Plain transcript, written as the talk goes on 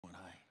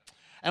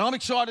And I'm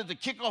excited to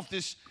kick off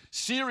this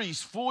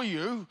series for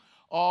you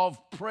of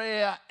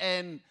prayer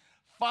and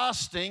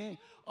fasting.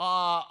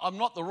 I'm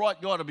not the right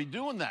guy to be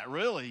doing that,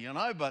 really,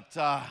 but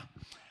I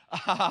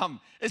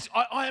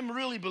am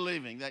really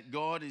believing that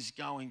God is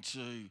going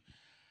to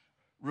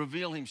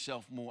reveal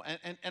himself more.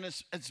 And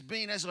it's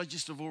been, as I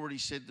just have already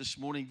said this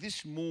morning,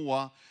 this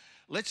more,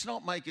 let's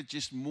not make it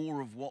just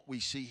more of what we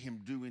see him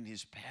do in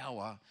his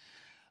power.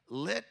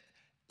 Let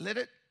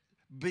it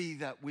be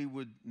that we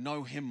would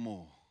know him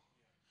more.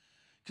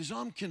 Because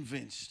I'm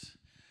convinced,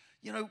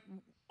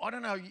 I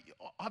don't know,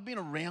 I've been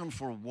around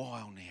for a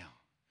while now.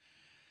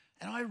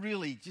 And I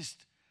really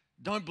just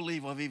don't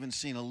believe I've even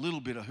seen a little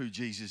bit of who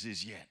Jesus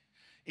is yet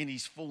in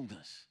his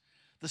fullness.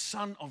 The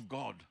Son of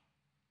God.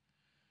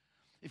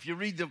 If you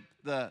read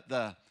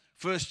the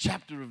first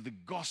chapter of the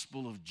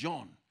Gospel of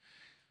John,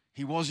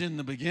 he was in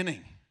the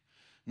beginning.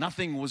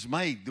 Nothing was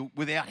made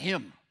without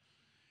him.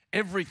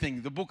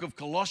 Everything. The book of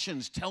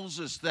Colossians tells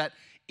us that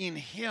in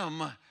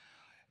him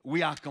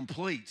we are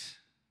complete.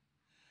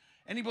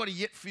 Anybody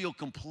yet feel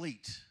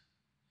complete?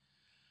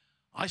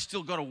 I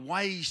still got a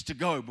ways to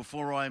go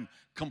before I'm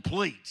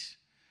complete.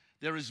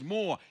 There is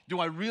more. Do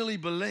I really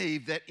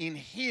believe that in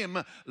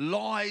him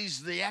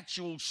lies the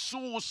actual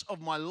source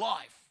of my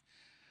life?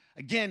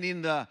 Again,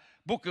 in the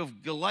book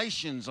of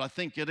Galatians, I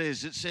think it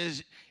is, it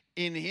says,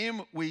 in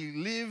him we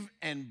live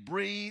and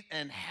breathe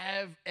and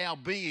have our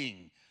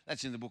being.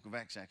 That's in the book of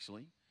Acts,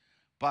 actually.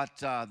 But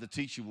the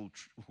teacher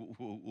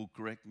will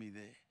correct me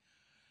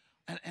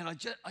there. And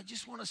I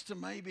just want us to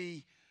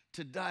maybe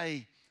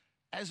today,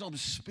 as I'm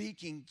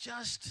speaking,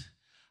 just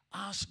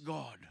ask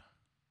God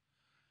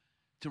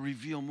to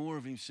reveal more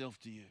of himself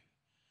to you.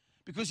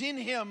 Because in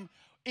him,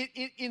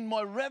 in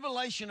my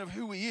revelation of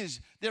who he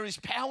is, there is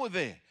power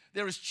there.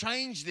 There is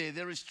change there.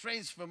 There is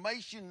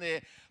transformation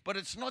there. But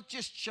it's not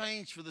just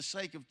change for the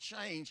sake of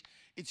change.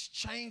 It's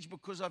change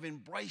because I've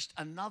embraced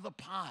another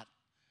part,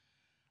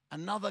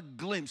 another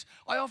glimpse.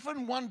 I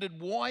often wondered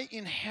why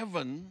in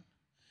heaven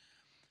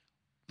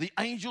the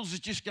angels are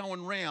just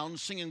going round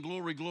singing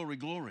glory, glory,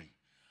 glory.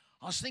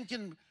 I was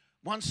thinking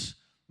once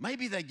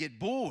maybe they get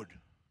bored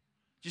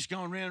just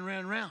going round,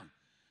 round, round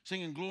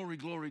singing glory,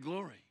 glory,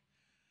 glory.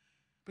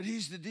 But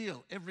here's the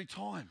deal. Every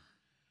time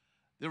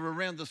they're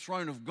around the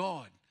throne of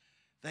God,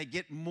 they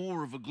get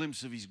more of a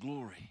glimpse of his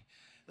glory.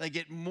 They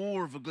get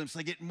more of a glimpse.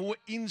 They get more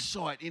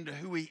insight into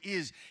who he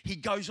is. He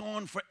goes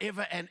on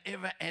forever and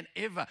ever and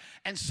ever.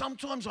 And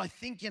sometimes I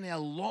think in our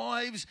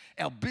lives,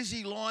 our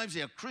busy lives,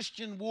 our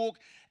Christian walk,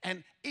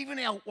 and even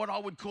our what I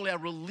would call our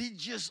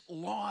religious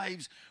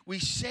lives, we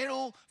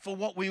settle for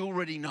what we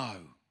already know.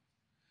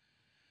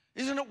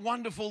 Isn't it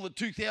wonderful that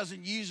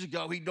 2,000 years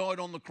ago he died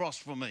on the cross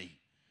for me?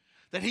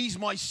 That he's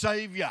my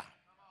Savior.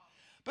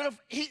 But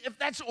if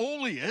that's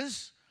all he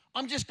is,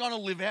 I'm just going to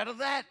live out of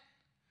that.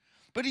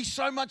 But he's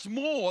so much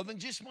more than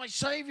just my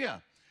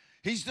Savior.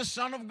 He's the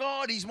Son of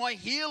God. He's my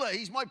healer.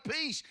 He's my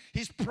peace.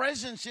 His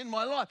presence in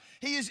my life.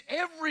 He is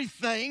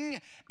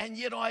everything, and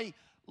yet I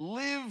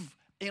live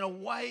in a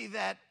way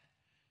that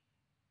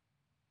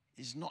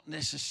is not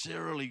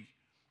necessarily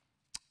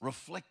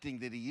reflecting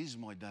that he is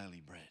my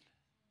daily bread.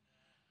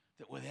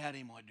 That without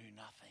him I do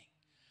nothing.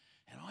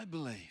 And I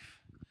believe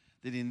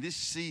that in this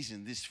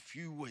season, this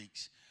few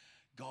weeks,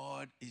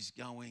 God is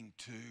going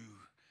to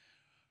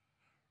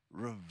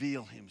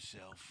reveal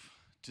himself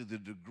to the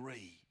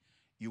degree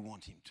you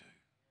want him to.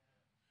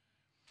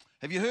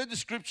 Have you heard the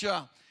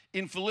scripture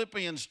in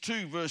Philippians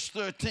 2 verse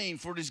 13?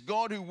 For it is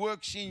God who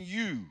works in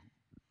you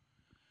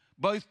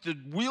both to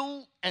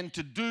will and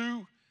to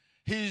do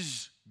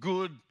his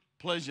good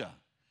pleasure.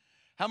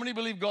 How many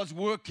believe God's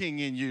working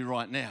in you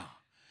right now?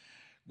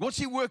 What's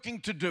he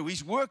working to do?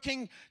 He's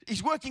working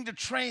to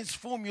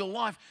transform your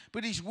life,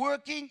 but he's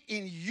working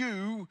in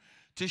you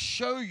to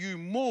show you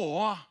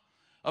more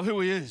of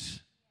who he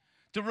is.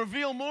 To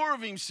reveal more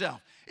of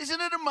himself.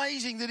 Isn't it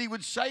amazing that he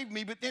would save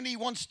me, but then he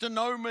wants to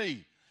know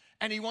me,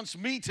 and he wants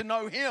me to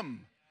know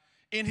him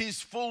in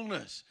his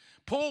fullness.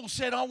 Paul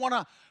said, I want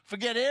to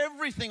forget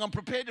everything. I'm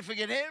prepared to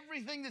forget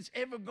everything that's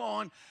ever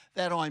gone,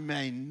 that I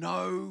may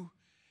know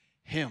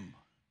him.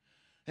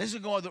 There's a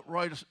guy that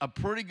wrote a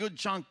pretty good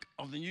chunk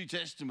of the New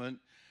Testament,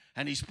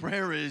 and his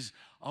prayer is,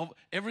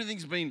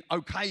 everything's been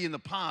okay in the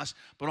past,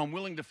 but I'm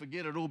willing to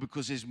forget it all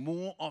because there's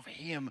more of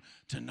him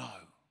to know.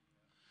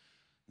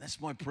 That's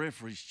my prayer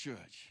for his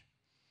church,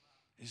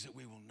 is that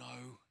we will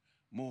know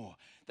more.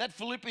 That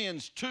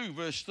Philippians 2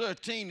 verse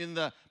 13 in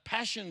the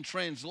Passion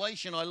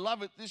Translation, I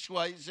love it this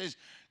way. It says,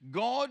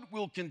 God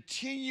will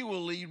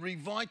continually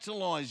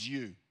revitalize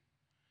you.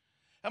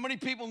 How many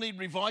people need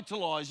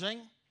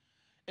revitalizing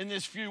in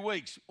this few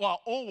weeks?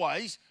 Well,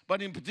 always,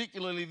 but in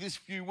particularly this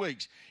few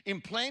weeks.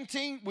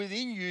 Implanting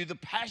within you the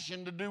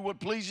passion to do what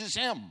pleases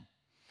him.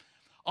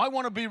 I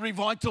want to be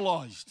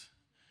revitalized.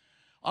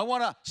 I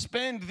want to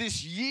spend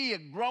this year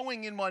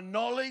growing in my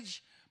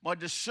knowledge, my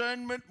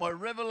discernment, my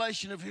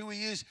revelation of who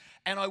he is,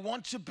 and I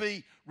want to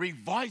be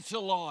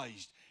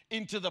revitalized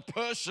into the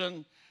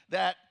person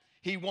that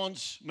he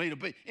wants me to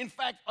be. In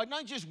fact, I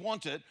don't just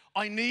want it,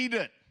 I need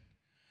it.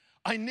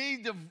 I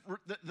need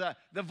the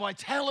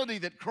vitality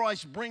that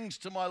Christ brings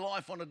to my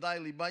life on a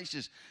daily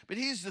basis. But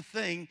here's the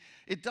thing,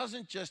 it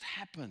doesn't just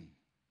happen.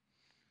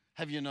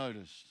 Have you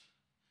noticed?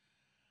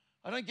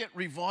 I don't get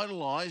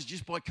revitalized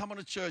just by coming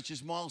to church,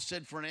 as Miles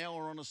said, for an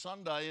hour on a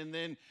Sunday and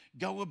then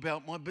go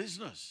about my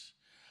business.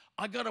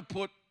 I got to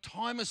put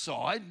time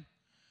aside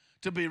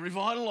to be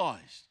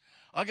revitalized.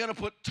 I got to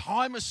put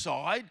time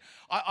aside.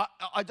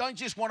 I don't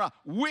just want to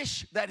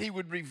wish that he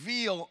would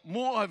reveal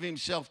more of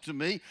himself to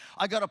me.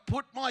 I got to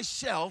put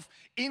myself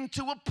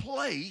into a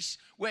place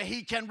where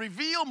he can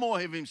reveal more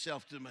of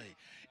himself to me.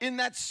 In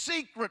that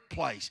secret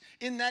place,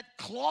 in that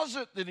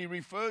closet that he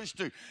refers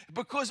to.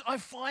 Because I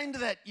find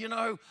that,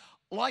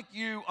 like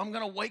you, I'm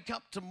going to wake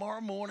up tomorrow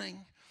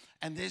morning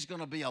and there's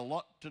going to be a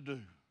lot to do.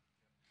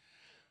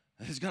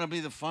 There's going to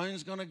be the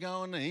phone's going to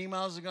go and the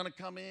emails are going to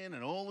come in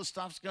and all the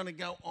stuff's going to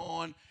go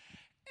on.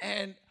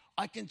 And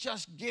I can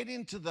just get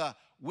into the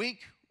week,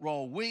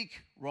 roll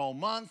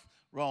month,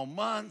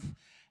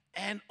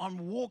 and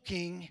I'm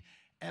walking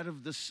out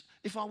of this.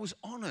 If I was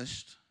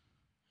honest,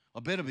 I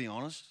better be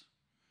honest,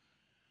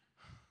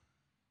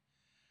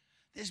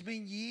 there's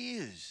been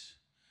years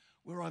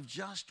where I've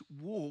just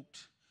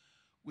walked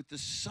with the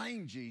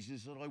same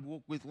Jesus that I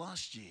walked with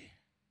last year.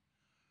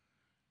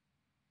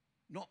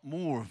 Not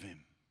more of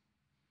him.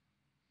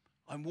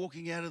 I'm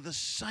walking out of the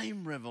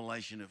same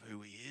revelation of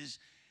who he is.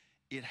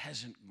 It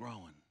hasn't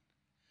grown.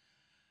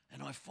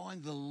 And I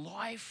find the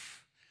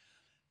life,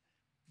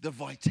 the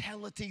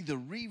vitality, the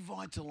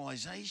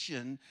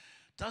revitalization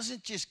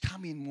doesn't just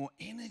come in more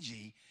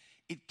energy.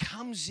 It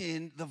comes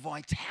in the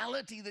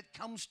vitality that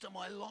comes to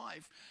my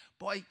life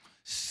by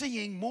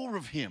seeing more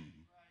of him.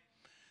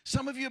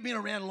 Some of you have been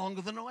around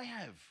longer than I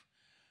have.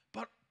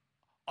 But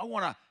I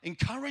want to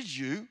encourage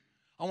you.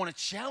 I want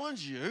to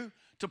challenge you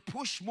to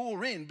push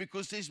more in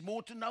because there's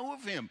more to know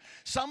of him.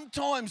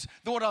 Sometimes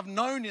what I've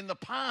known in the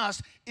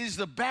past is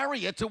the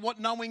barrier to what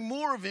knowing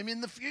more of him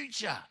in the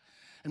future.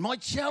 And my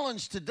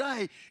challenge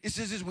today is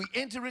as we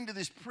enter into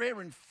this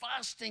prayer and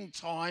fasting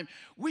time,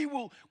 we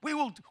will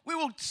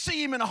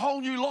see him in a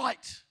whole new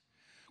light.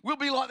 We'll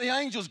be like the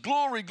angels,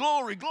 glory,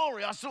 glory,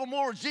 glory. I saw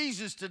more of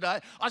Jesus today.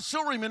 I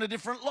saw him in a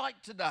different light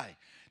today.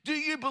 Do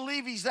you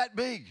believe he's that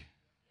big?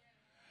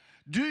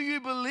 Do you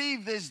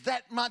believe there's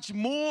that much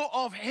more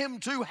of him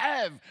to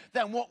have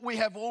than what we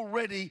have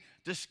already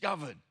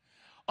discovered?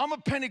 I'm a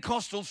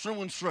Pentecostal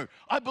through and through.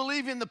 I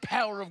believe in the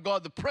power of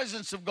God, the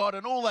presence of God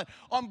and all that.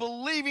 I'm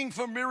believing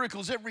for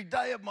miracles every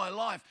day of my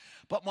life.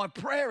 But my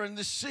prayer in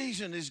this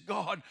season is,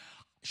 God,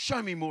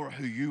 show me more of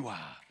who you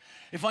are.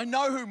 If I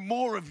know who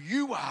more of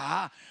you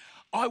are,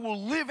 I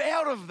will live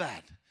out of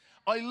that.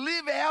 I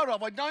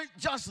don't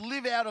just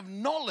live out of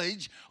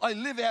knowledge, I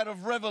live out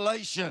of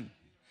revelation.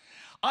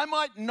 I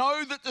might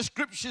know that the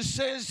scripture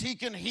says he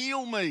can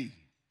heal me.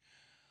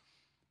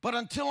 But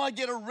until I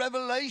get a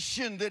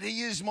revelation that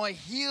he is my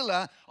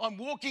healer, I'm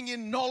walking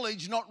in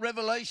knowledge, not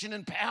revelation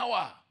and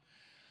power.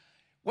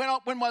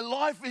 When my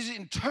life is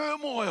in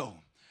turmoil,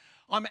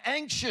 I'm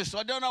anxious,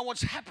 I don't know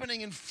what's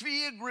happening, and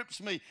fear grips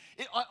me.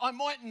 I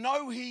might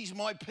know he's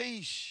my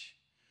peace.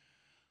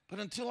 But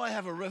until I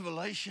have a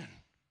revelation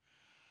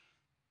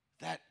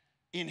that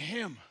in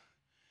him,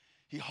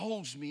 he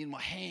holds me in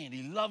my hand,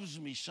 he loves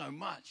me so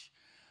much,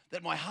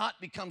 that my heart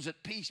becomes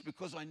at peace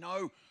because I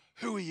know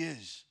who he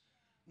is,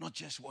 not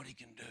just what he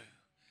can do.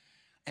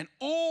 And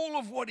all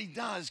of what he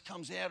does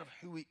comes out of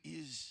who he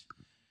is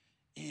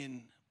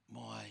in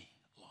my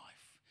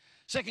life.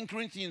 2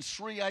 Corinthians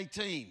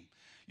 3:18.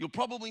 You'll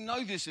probably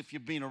know this if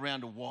you've been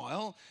around a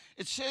while.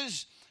 It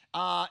says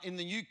in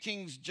the New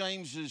King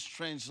James's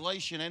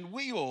translation, and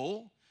we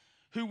all,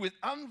 who with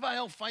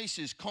unveiled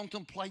faces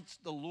contemplate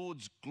the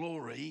Lord's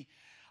glory,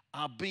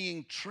 are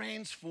being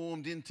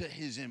transformed into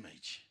his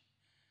image,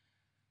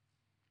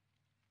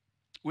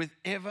 with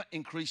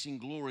ever-increasing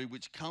glory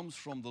which comes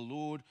from the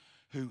Lord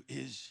who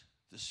is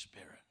the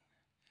Spirit.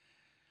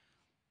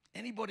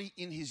 Anybody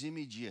in his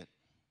image yet?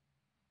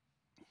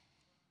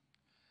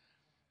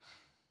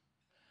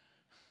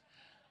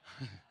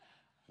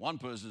 One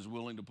person is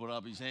willing to put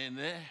up his hand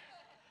there.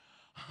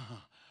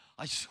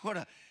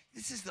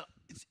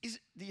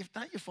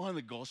 Don't you find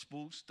the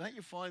Gospels, don't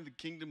you find the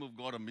kingdom of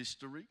God a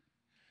mystery?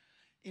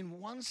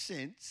 In one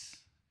sense,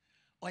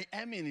 I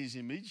am in his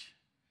image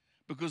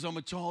because I'm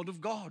a child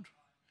of God.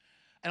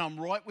 And I'm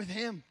right with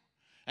him.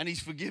 And he's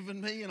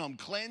forgiven me and I'm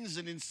cleansed.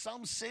 And in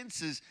some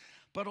senses,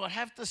 but I'd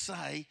have to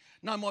say,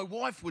 no, my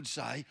wife would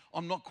say,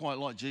 I'm not quite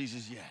like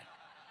Jesus yet.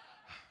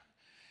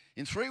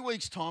 In 3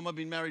 weeks' time, I've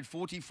been married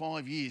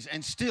 45 years.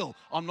 And still,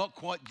 I'm not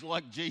quite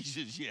like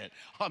Jesus yet.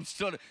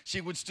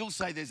 She would still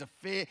say there's a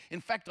fair.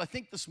 In fact, I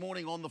think this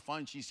morning on the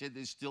phone, she said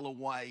there's still a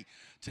way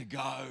to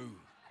go.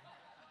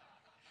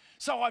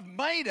 So I've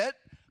made it,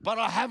 but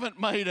I haven't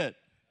made it.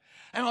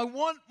 And I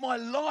want my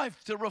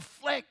life to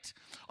reflect.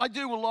 I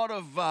do a lot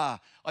of, I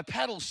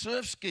paddle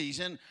surf skis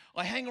and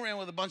I hang around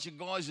with a bunch of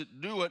guys that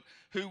do it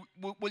who,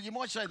 well, you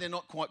might say they're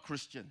not quite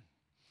Christian.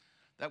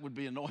 That would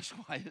be a nice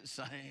way of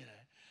saying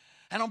it.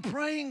 And I'm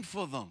praying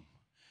for them.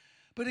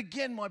 But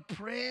again, my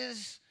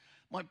prayers,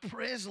 my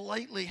prayers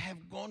lately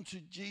have gone to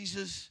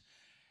Jesus,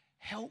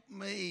 help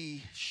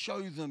me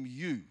show them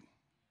you.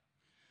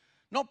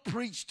 Not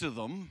preach to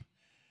them.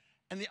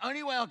 And the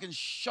only way I can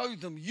show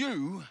them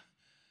you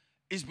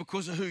is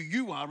because of who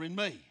you are in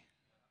me.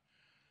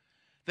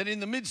 That in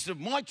the midst of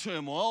my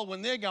turmoil,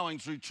 when they're going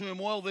through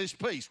turmoil, there's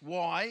peace.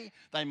 Why?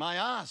 They may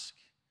ask.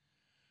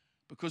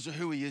 Because of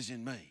who he is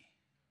in me.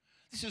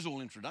 This is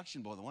all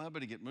introduction, by the way. I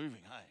better get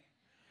moving, hey?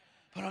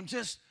 But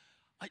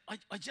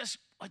I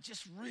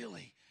just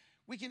really,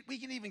 we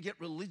can even get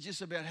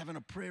religious about having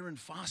a prayer and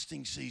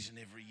fasting season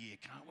every year,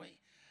 can't we?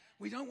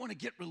 We don't want to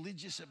get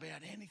religious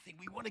about anything.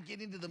 We want to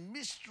get into the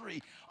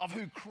mystery of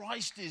who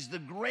Christ is, the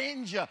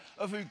grandeur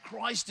of who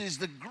Christ is,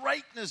 the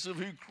greatness of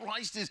who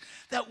Christ is,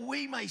 that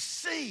we may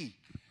see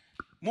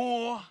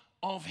more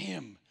of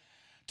him.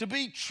 To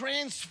be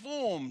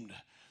transformed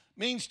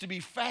means to be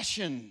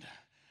fashioned.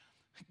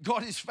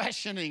 God is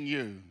fashioning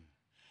you.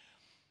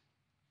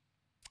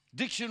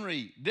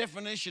 Dictionary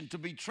definition, to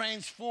be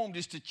transformed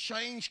is to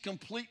change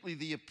completely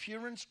the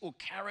appearance or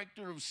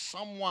character of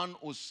someone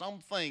or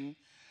something,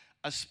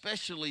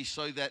 especially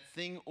so that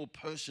thing or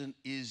person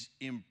is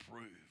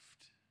improved.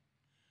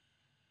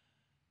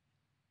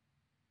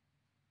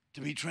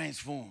 To be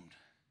transformed,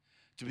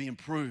 to be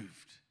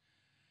improved,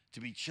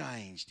 to be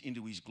changed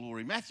into his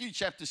glory. Matthew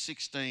chapter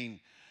 16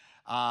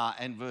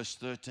 and verse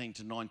 13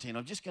 to 19.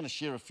 I'm just going to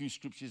share a few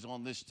scriptures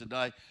on this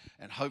today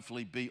and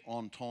hopefully be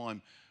on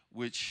time,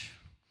 which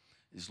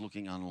is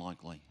looking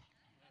unlikely.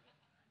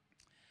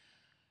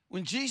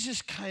 When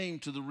Jesus came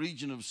to the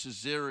region of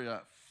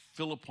Caesarea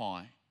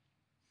Philippi,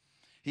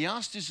 he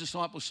asked his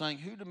disciples, saying,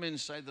 who do men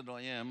say that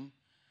I am?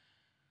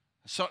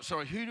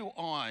 Who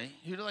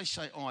do they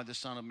say I, the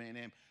Son of Man,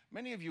 am?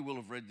 Many of you will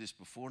have read this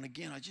before. And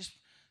again, just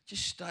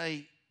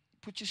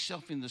put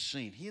yourself in the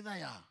scene. Here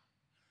they are.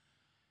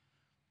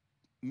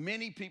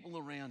 Many people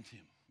around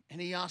him.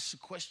 And he asks the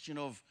question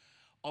of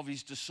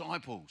his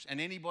disciples and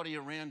anybody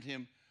around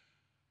him,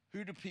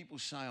 who do people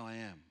say I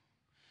am?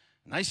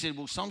 And they said,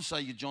 well, some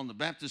say you're John the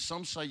Baptist,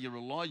 some say you're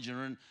Elijah,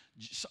 and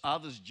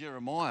others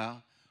Jeremiah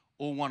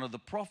or one of the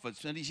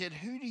prophets. And he said,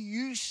 who do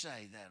you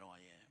say that I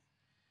am?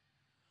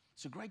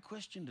 It's a great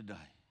question today.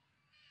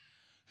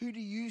 Who do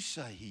you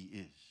say he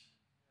is?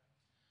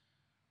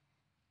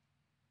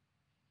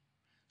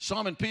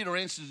 Simon Peter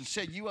answered and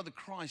said, you are the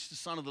Christ, the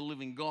Son of the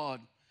living God.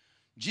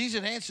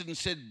 Jesus answered and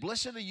said,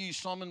 blessed are you,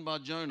 Simon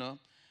Bar-Jonah.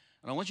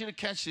 And I want you to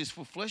catch this,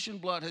 for flesh and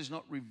blood has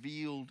not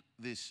revealed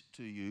this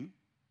to you,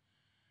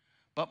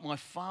 but my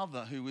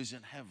Father who is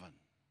in heaven.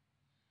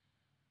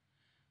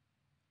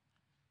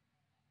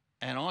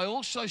 And I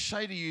also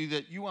say to you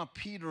that you are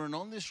Peter, and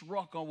on this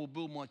rock I will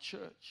build my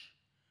church,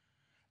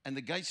 and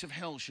the gates of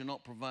hell shall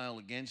not prevail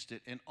against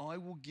it, and I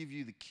will give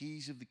you the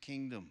keys of the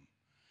kingdom.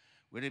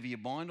 Whatever you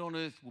bind on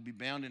earth will be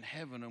bound in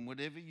heaven, and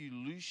whatever you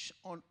loose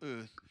on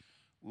earth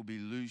will be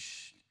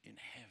loosed in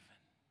heaven.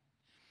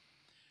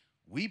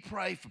 We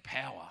pray for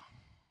power.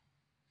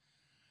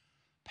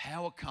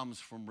 Power comes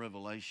from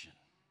revelation.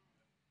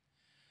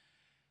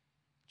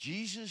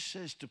 Jesus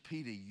says to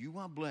Peter, you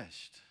are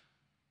blessed.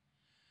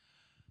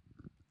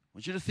 I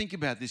want you to think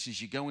about this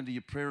as you go into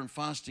your prayer and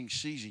fasting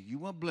season.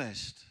 You are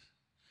blessed,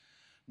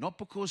 not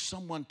because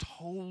someone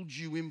told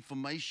you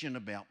information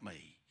about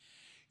me.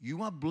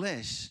 You are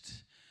blessed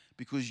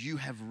because you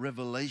have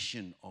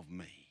revelation of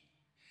me.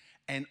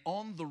 And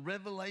on the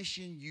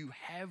revelation you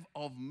have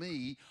of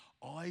me,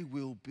 I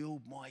will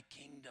build my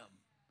kingdom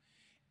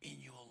in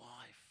your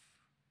life.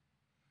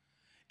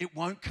 It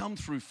won't come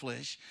through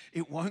flesh.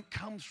 It won't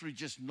come through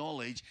just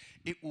knowledge.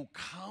 It will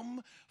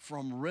come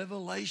from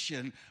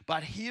revelation.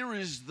 But here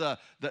is the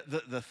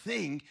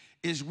thing,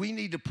 is we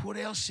need to put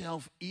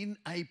ourselves in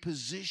a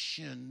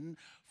position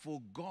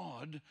for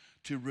God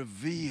to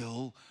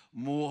reveal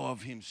more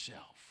of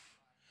himself.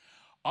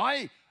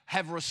 I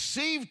have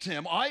received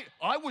him.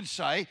 I would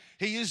say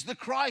he is the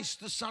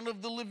Christ, the Son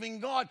of the living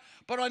God.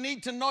 But I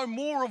need to know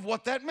more of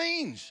what that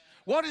means.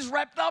 What is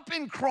wrapped up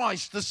in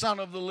Christ, the Son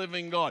of the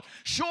living God?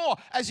 Sure,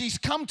 as he's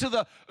come to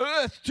the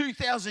earth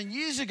 2,000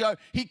 years ago,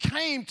 he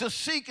came to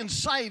seek and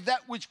save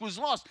that which was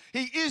lost.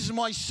 He is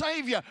my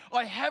Savior.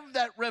 I have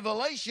that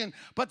revelation,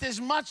 but there's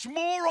much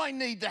more I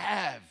need to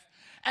have.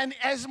 And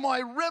as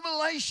my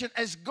revelation,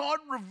 as God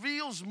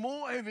reveals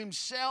more of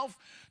himself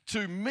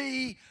to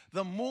me,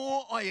 the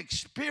more I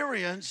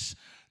experience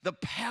the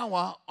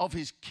power of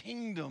his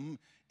kingdom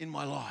in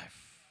my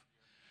life.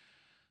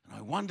 And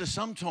I wonder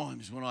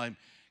sometimes when I'm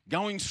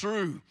going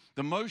through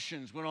the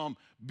motions, when I'm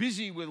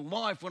busy with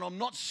life, when I'm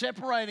not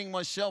separating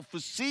myself for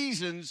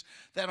seasons,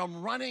 that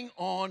I'm running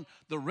on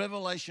the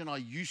revelation I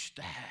used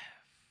to have.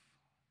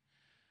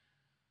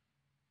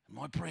 And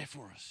my prayer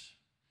for us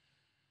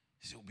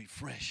is it will be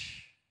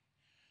fresh.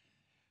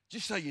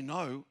 Just so you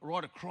know,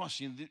 right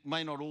across, it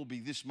may not all be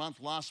this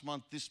month, last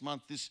month,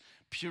 this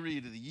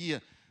period of the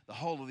year, the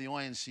whole of the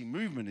INC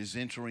movement is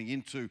entering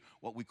into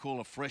what we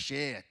call a fresh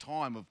air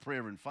time of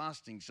prayer and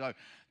fasting. So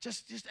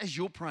just as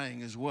you're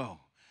praying as well,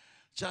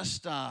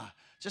 just know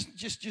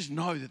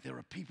that there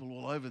are people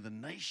all over the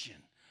nation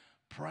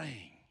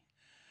praying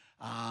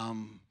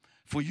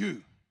for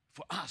you,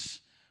 for us,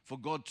 for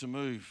God to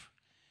move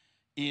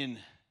in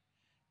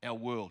our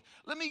world.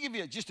 Let me give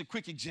you just a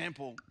quick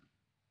example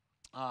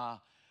of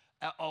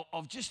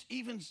just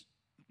even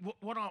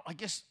what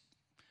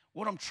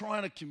I'm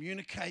trying to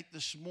communicate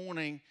this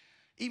morning,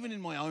 even in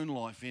my own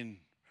life in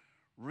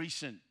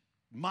recent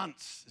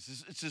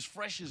months. It's as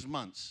fresh as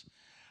months.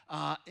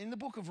 In the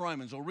book of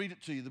Romans, I'll read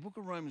it to you, the book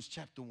of Romans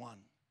chapter 1.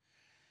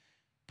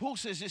 Paul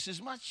says this,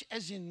 as much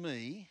as is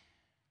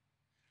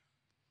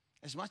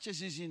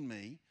in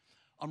me,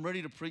 I'm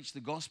ready to preach the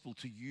gospel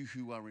to you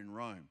who are in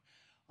Rome.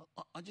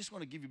 I just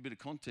want to give you a bit of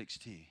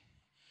context here.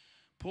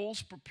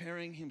 Paul's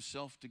preparing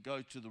himself to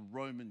go to the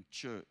Roman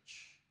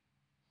church.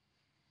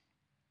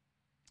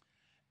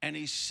 And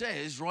he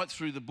says, right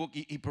through the book,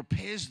 he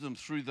prepares them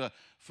through the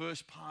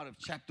first part of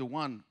chapter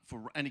 1.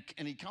 And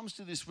he comes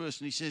to this verse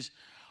and he says,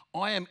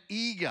 I am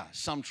eager,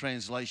 some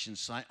translations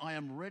say, I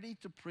am ready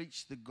to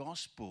preach the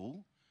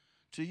gospel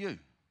to you.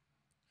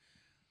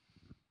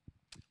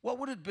 What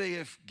would it be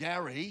if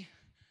Gary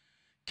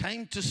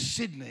came to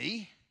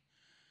Sydney,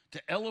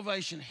 to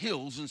Elevation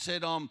Hills, and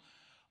said,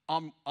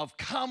 I've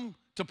come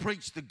to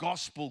preach the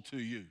gospel to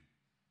you?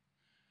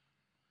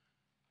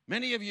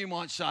 Many of you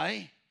might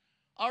say,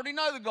 I already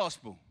know the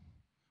gospel.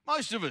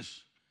 Most of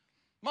us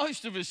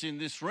in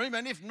this room,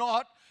 and if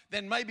not,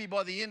 then maybe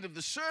by the end of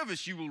the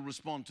service you will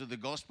respond to the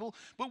gospel.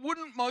 But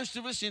wouldn't most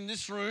of us in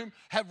this room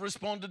have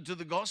responded to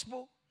the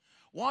gospel?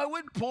 Why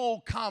would Paul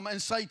come and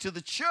say to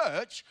the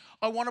church,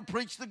 I want to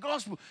preach the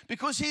gospel?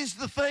 Because here's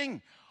the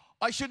thing,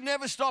 I should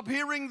never stop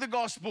hearing the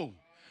gospel.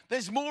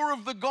 There's more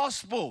of the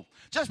gospel.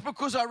 Just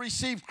because I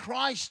received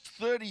Christ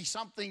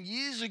 30-something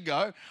years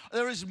ago,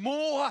 there is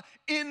more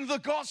in the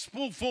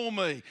gospel for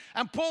me.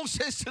 And Paul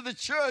says to the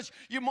church,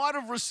 you might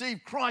have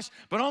received Christ,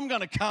 but I'm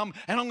going to come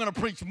and I'm going to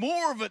preach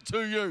more of it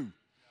to you.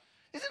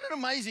 Isn't it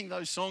amazing,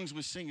 those songs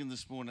we're singing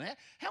this morning?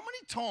 How many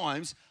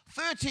times,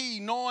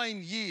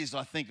 39 years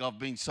I think I've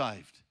been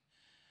saved.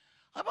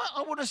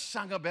 I would have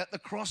sung about the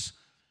cross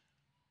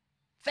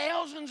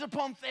thousands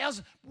upon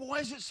thousands. Why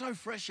is it so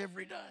fresh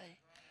every day?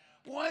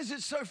 Why is it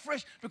so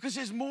fresh? Because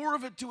there's more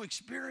of it to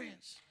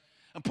experience.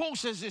 And Paul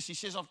says this, he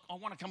says, I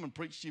want to come and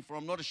preach to you, for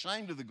I'm not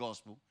ashamed of the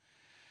gospel.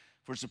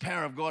 For it's the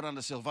power of God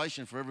unto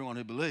salvation for everyone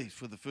who believes,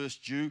 for the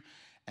first Jew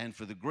and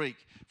for the Greek.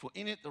 For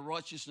in it the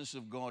righteousness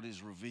of God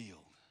is revealed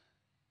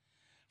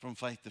from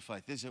faith to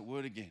faith. There's that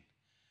word again.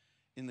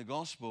 In the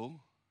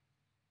gospel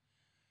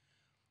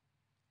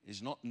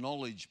is not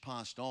knowledge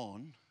passed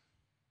on.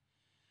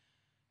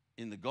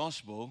 In the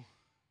gospel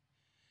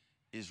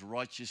is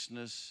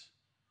righteousness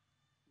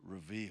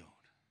revealed.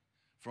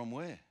 From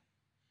where?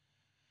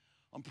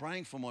 I'm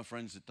praying for my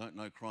friends that don't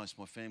know Christ,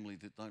 my family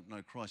that don't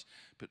know Christ.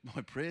 But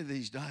my prayer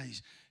these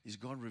days is,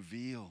 God,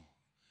 reveal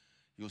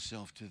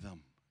yourself to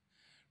them.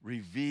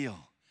 Reveal.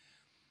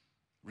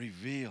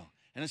 Reveal.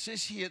 And it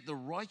says here, the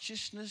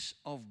righteousness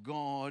of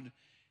God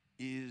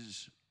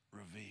is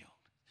revealed.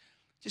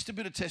 Just a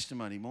bit of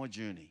testimony, my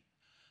journey.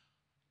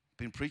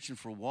 Been preaching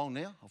for a while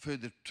now. I've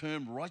heard the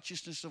term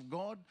righteousness of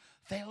God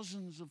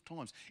thousands of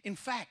times. In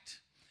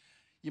fact,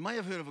 you may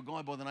have heard of a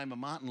guy by the name of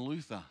Martin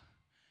Luther.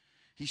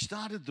 He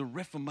started the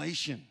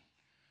Reformation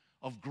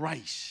of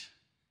grace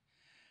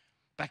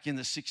back in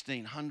the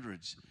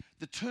 1600s.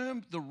 The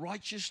term the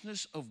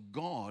righteousness of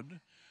God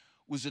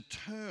was a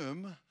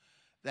term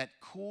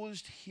that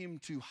caused him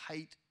to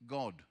hate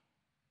God.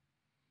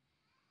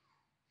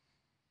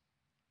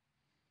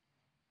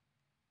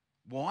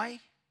 Why?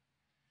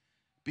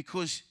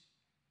 Because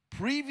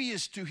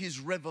previous to his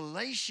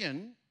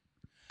revelation,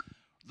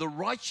 the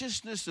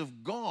righteousness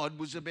of God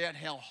was about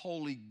how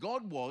holy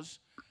God was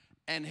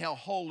and how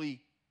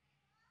holy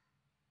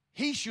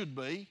he should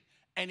be,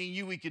 and he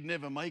knew he could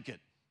never make it.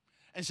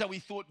 And so he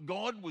thought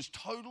God was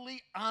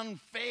totally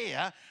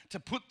unfair to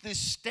put this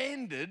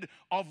standard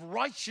of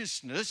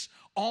righteousness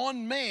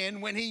on man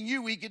when he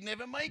knew he could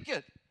never make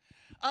it.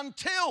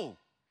 Until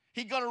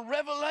he got a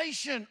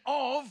revelation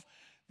of,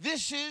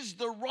 this is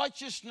the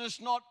righteousness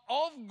not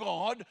of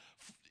God,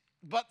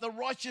 but the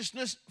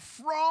righteousness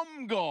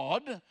from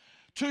God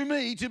to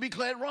me to be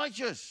declared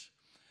righteous.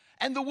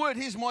 And the word,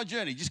 here's my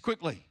journey, just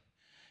quickly,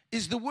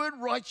 is the word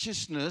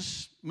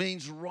righteousness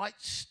means right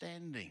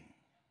standing.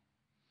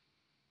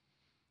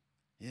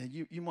 Yeah,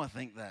 you might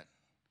think that.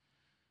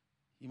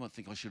 You might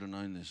think I should have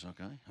known this,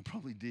 okay? I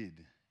probably did,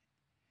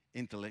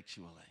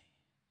 intellectually.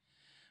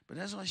 But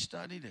as I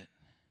studied it,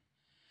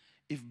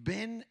 if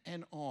Ben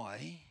and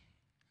I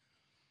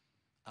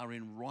are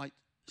in right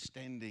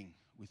standing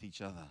with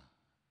each other,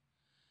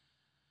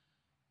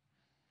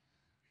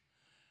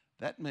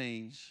 that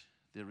means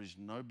there is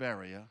no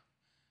barrier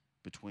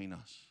between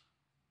us.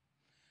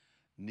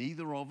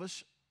 Neither of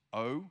us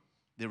owe.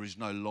 There is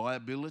no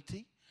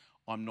liability.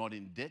 I'm not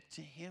in debt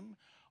to him.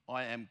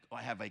 I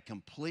have a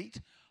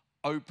complete,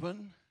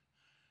 open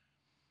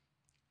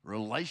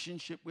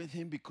relationship with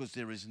him because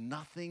there is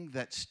nothing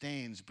that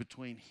stands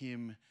between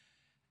him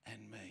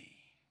and me.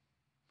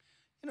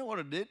 You know what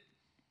it did? It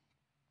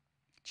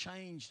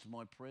changed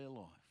my prayer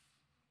life.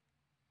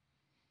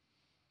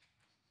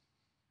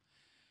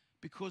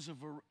 because of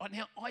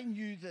now I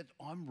knew that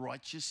I'm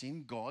righteous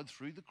in God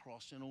through the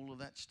cross and all of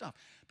that stuff.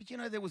 But you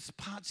know, there was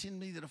parts in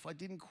me that if I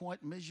didn't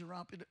quite measure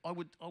up, I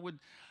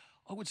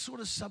would sort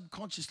of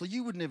subconsciously,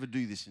 you would never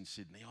do this in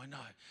Sydney, I know,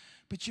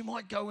 but you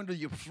might go into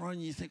your throne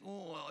and you think,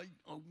 oh,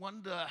 I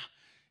wonder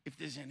if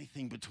there's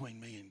anything between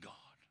me and God.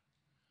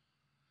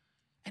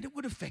 And it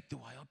would affect the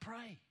way I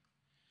pray.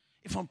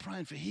 If I'm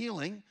praying for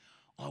healing,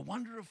 I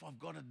wonder if I've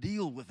got to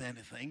deal with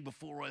anything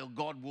before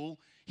God will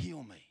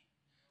heal me.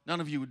 None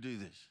of you would do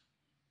this.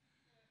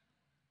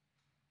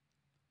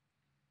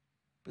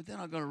 But then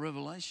I got a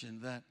revelation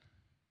that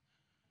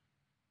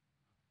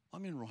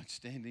I'm in right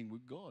standing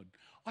with God.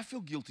 I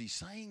feel guilty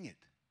saying it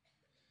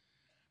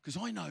because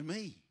I know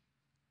me.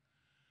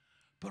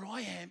 But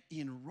I am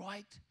in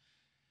right.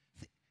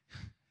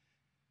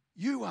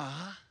 You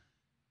are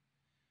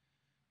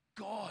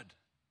God,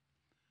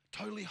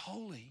 totally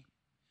holy,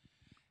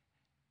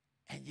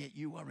 and yet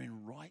you are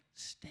in right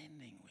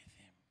standing with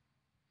Him.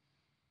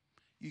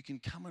 You can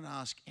come and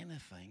ask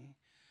anything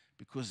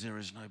because there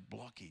is no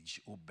blockage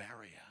or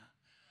barrier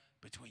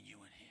between you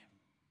and Him.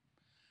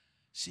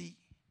 See,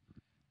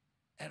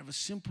 out of a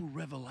simple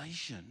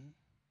revelation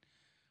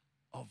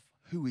of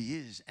who He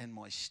is and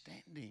my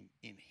standing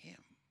in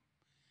Him,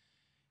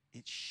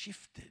 it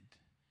shifted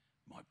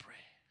my prayer.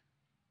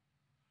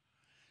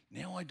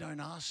 Now I don't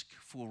ask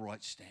for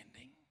right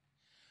standing.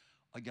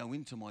 I go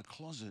into my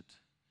closet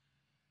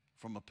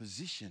from a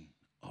position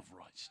of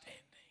right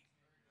standing.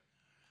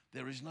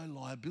 There is no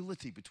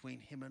liability between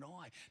Him and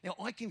I. Now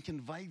I can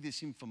convey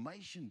this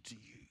information to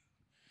you,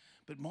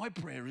 but my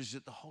prayer is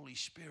that the Holy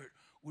Spirit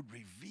would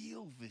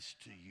reveal this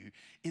to you.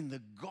 In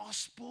the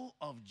gospel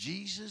of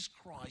Jesus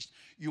Christ,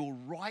 your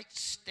right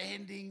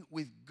standing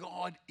with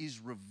God is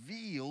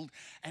revealed,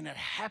 and it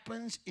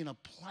happens in a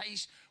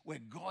place where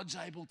God's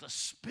able to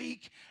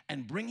speak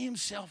and bring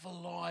Himself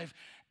alive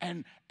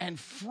and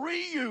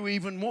free you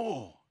even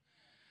more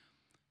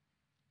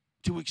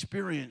to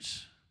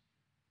experience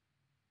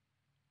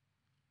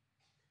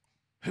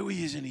who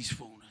He is in His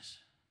fullness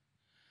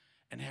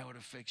and how it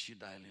affects your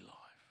daily life.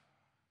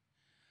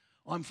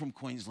 I'm from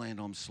Queensland,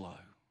 I'm slow.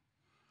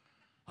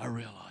 I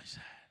realise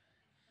that.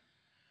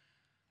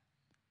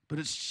 But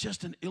it's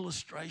just an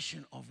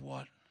illustration of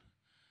what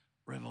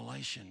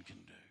revelation can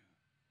do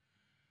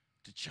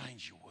to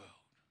change your world.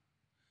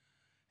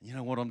 And you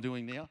know what I'm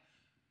doing now?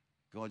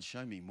 God,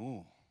 show me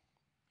more.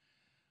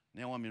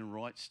 Now I'm in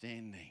right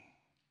standing.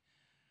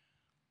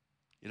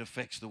 It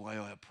affects the way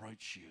I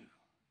approach you.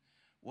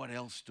 What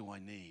else do I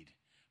need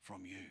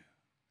from you?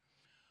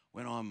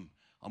 When I'm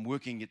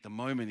working at the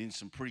moment in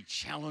some pretty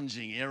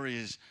challenging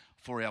areas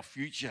for our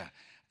future,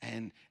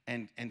 and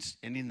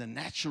in the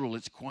natural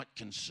it's quite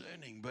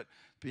concerning, but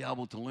be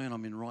able to learn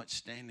I'm in right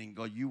standing.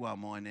 God, you are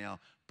my now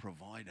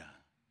provider.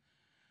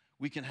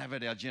 We can have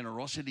at our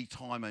generosity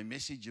time a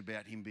message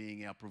about Him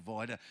being our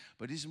provider,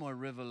 but is my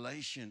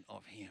revelation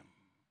of Him.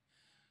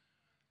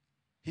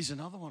 Here's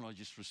another one I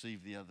just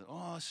received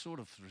I sort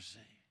of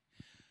received.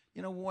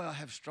 You know why I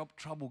have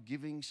trouble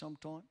giving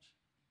sometimes?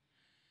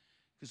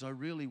 Because I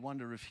really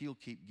wonder if He'll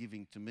keep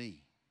giving to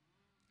me.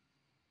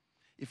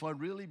 If I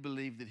really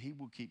believe that He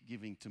will keep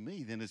giving to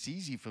me, then it's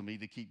easy for me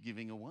to keep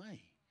giving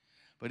away.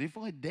 But if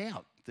I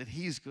doubt that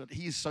He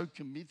is so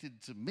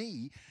committed to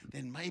me,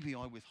 then maybe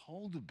I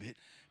withhold a bit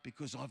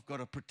because I've got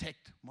to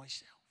protect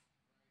myself.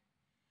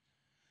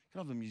 Can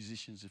I have the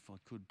musicians, if I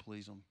could,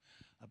 please? I'm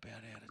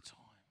about out of time.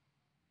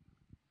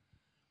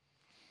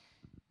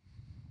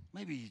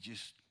 Maybe you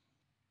just,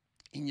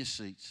 in your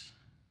seats,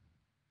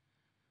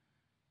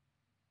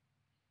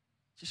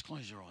 just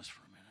close your eyes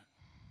for a minute.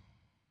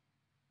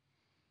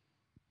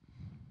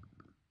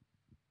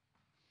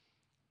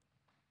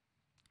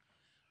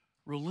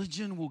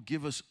 Religion will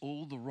give us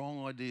all the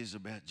wrong ideas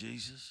about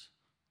Jesus.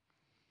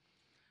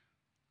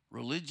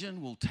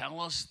 Religion will tell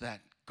us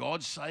that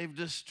God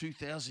saved us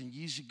 2,000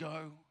 years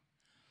ago,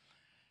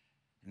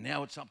 and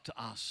now it's up to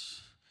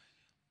us.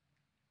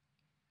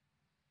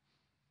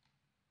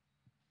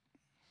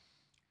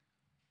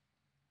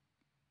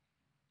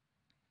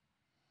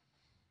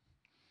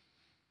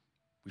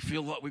 We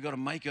feel like we've got to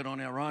make it on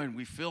our own.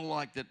 We feel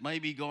like that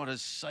maybe God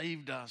has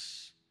saved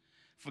us,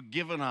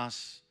 forgiven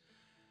us,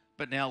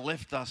 but now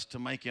left us to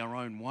make our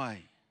own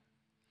way.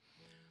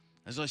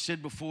 As I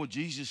said before,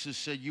 Jesus has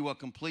said, you are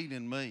complete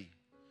in me.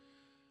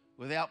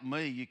 Without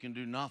me, you can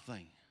do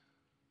nothing.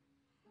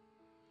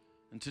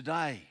 And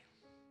today,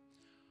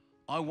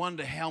 I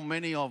wonder how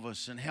many of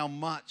us and how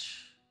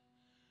much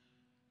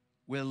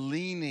we're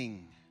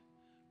leaning,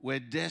 we're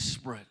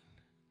desperate,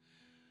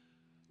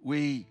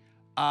 we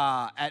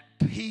are at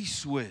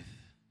peace with.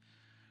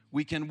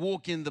 We can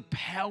walk in the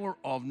power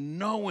of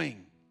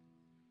knowing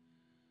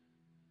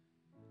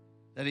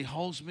that He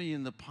holds me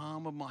in the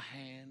palm of my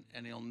hand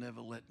and He'll never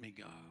let me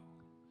go.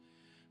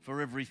 For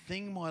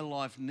everything my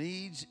life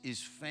needs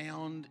is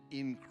found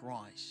in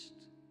Christ.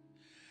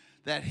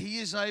 That He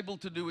is able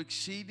to do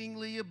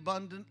exceedingly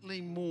abundantly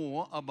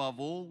more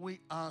above all we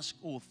ask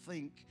or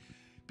think,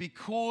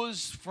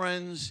 because,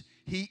 friends,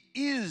 He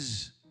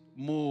is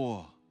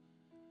more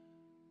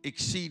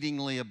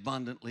exceedingly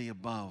abundantly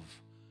above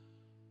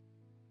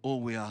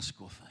all we ask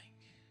or think.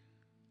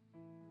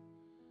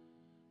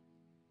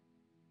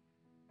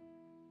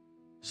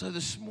 So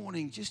this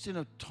morning, just in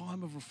a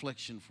time of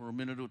reflection for a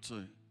minute or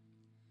two,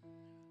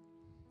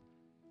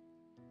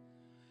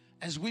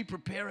 as we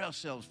prepare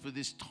ourselves for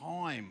this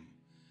time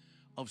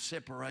of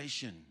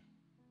separation,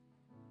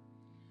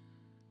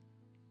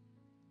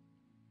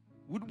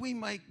 would we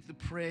make the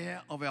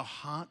prayer of our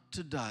heart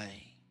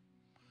today,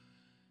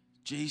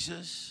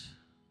 Jesus,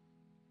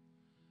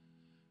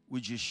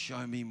 would you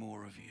show me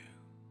more of you?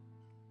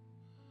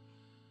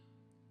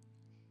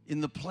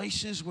 In the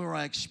places where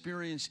I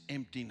experience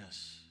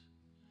emptiness,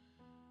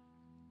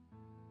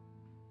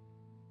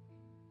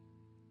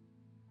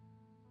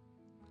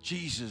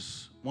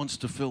 Jesus wants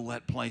to fill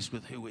that place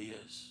with who He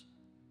is.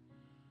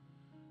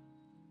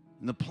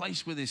 In the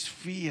place where there's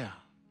fear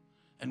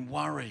and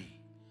worry,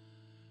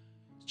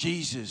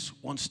 Jesus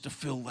wants to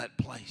fill that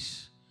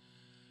place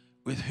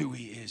with who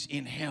He is,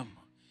 in Him,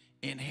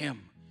 in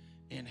Him,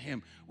 in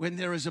Him. When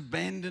there is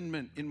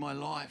abandonment in my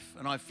life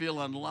and I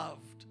feel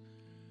unloved,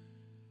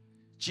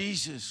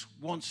 Jesus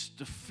wants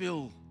to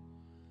fill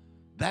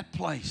that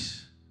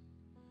place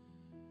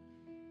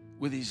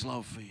with His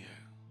love for you.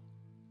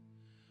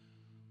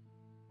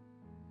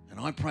 And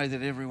I pray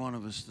that every one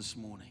of us this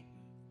morning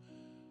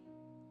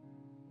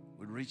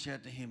would reach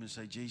out to Him and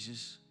say,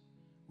 Jesus,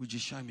 would you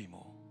show me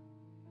more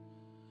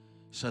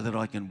so that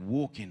I can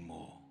walk in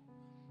more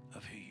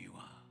of who you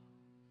are?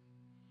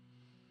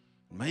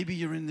 Maybe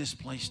you're in this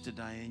place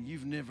today and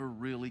you've never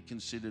really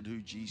considered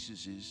who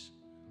Jesus is.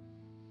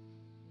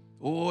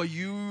 Or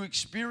you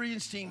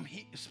experienced him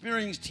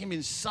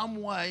in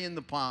some way in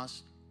the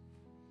past,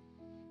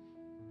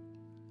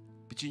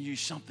 but you knew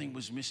something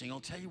was missing. I'll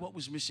tell you what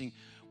was missing.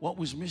 What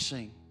was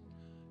missing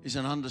is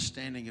an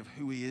understanding of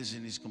who He is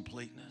in His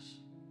completeness.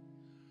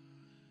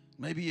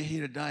 Maybe you're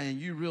here today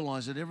and you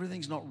realize that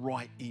everything's not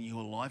right in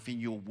your life, in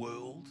your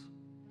world.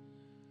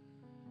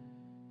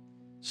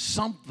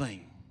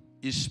 Something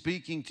is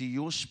speaking to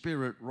your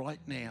spirit right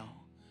now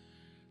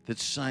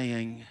that's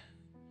saying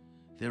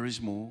there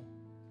is more.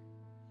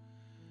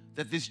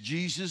 That this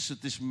Jesus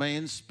that this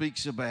man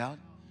speaks about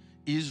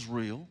is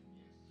real.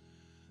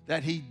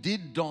 That He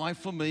did die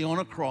for me on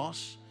a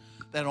cross,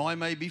 that I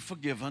may be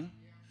forgiven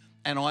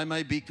and I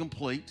may be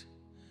complete.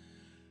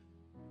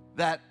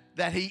 That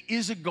He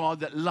is a God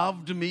that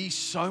loved me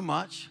so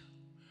much,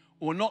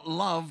 or not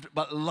loved,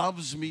 but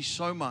loves me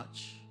so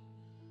much,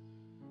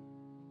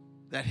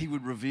 that He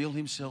would reveal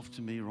Himself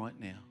to me right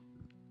now.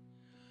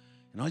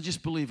 And I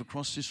just believe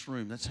across this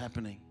room that's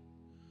happening.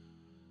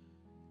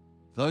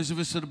 Those of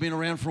us that have been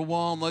around for a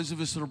while and those of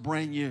us that are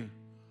brand new.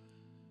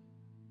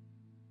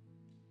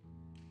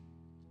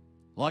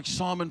 Like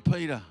Simon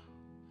Peter,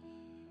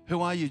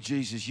 who are you,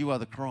 Jesus? You are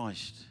the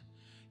Christ.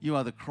 You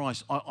are the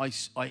Christ.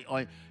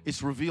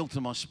 It's revealed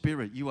to my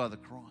spirit. You are the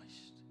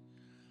Christ.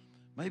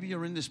 Maybe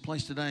you're in this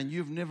place today and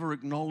you've never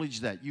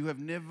acknowledged that. You have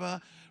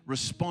never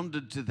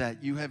responded to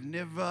that. You have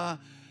never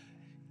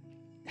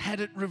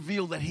had it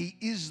revealed that He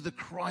is the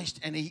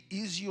Christ and He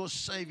is your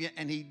Savior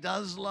and He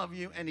does love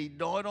you and He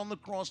died on the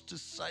cross to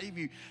save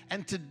you.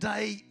 And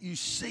today you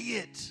see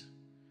it.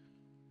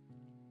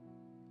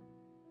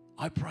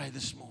 I pray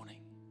this morning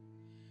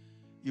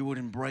you would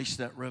embrace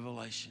that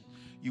revelation.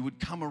 You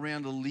would come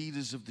around the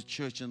leaders of the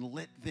church and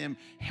let them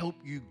help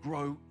you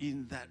grow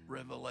in that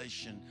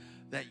revelation,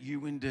 that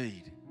you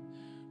indeed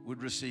would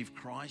receive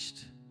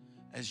Christ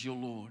as your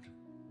Lord,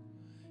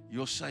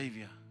 your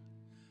Savior,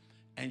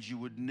 and you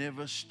would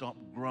never stop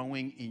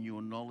growing in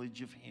your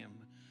knowledge of Him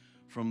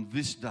from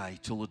this day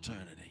till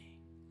eternity.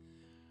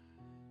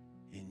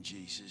 In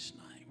Jesus'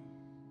 name.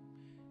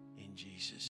 In Jesus' name.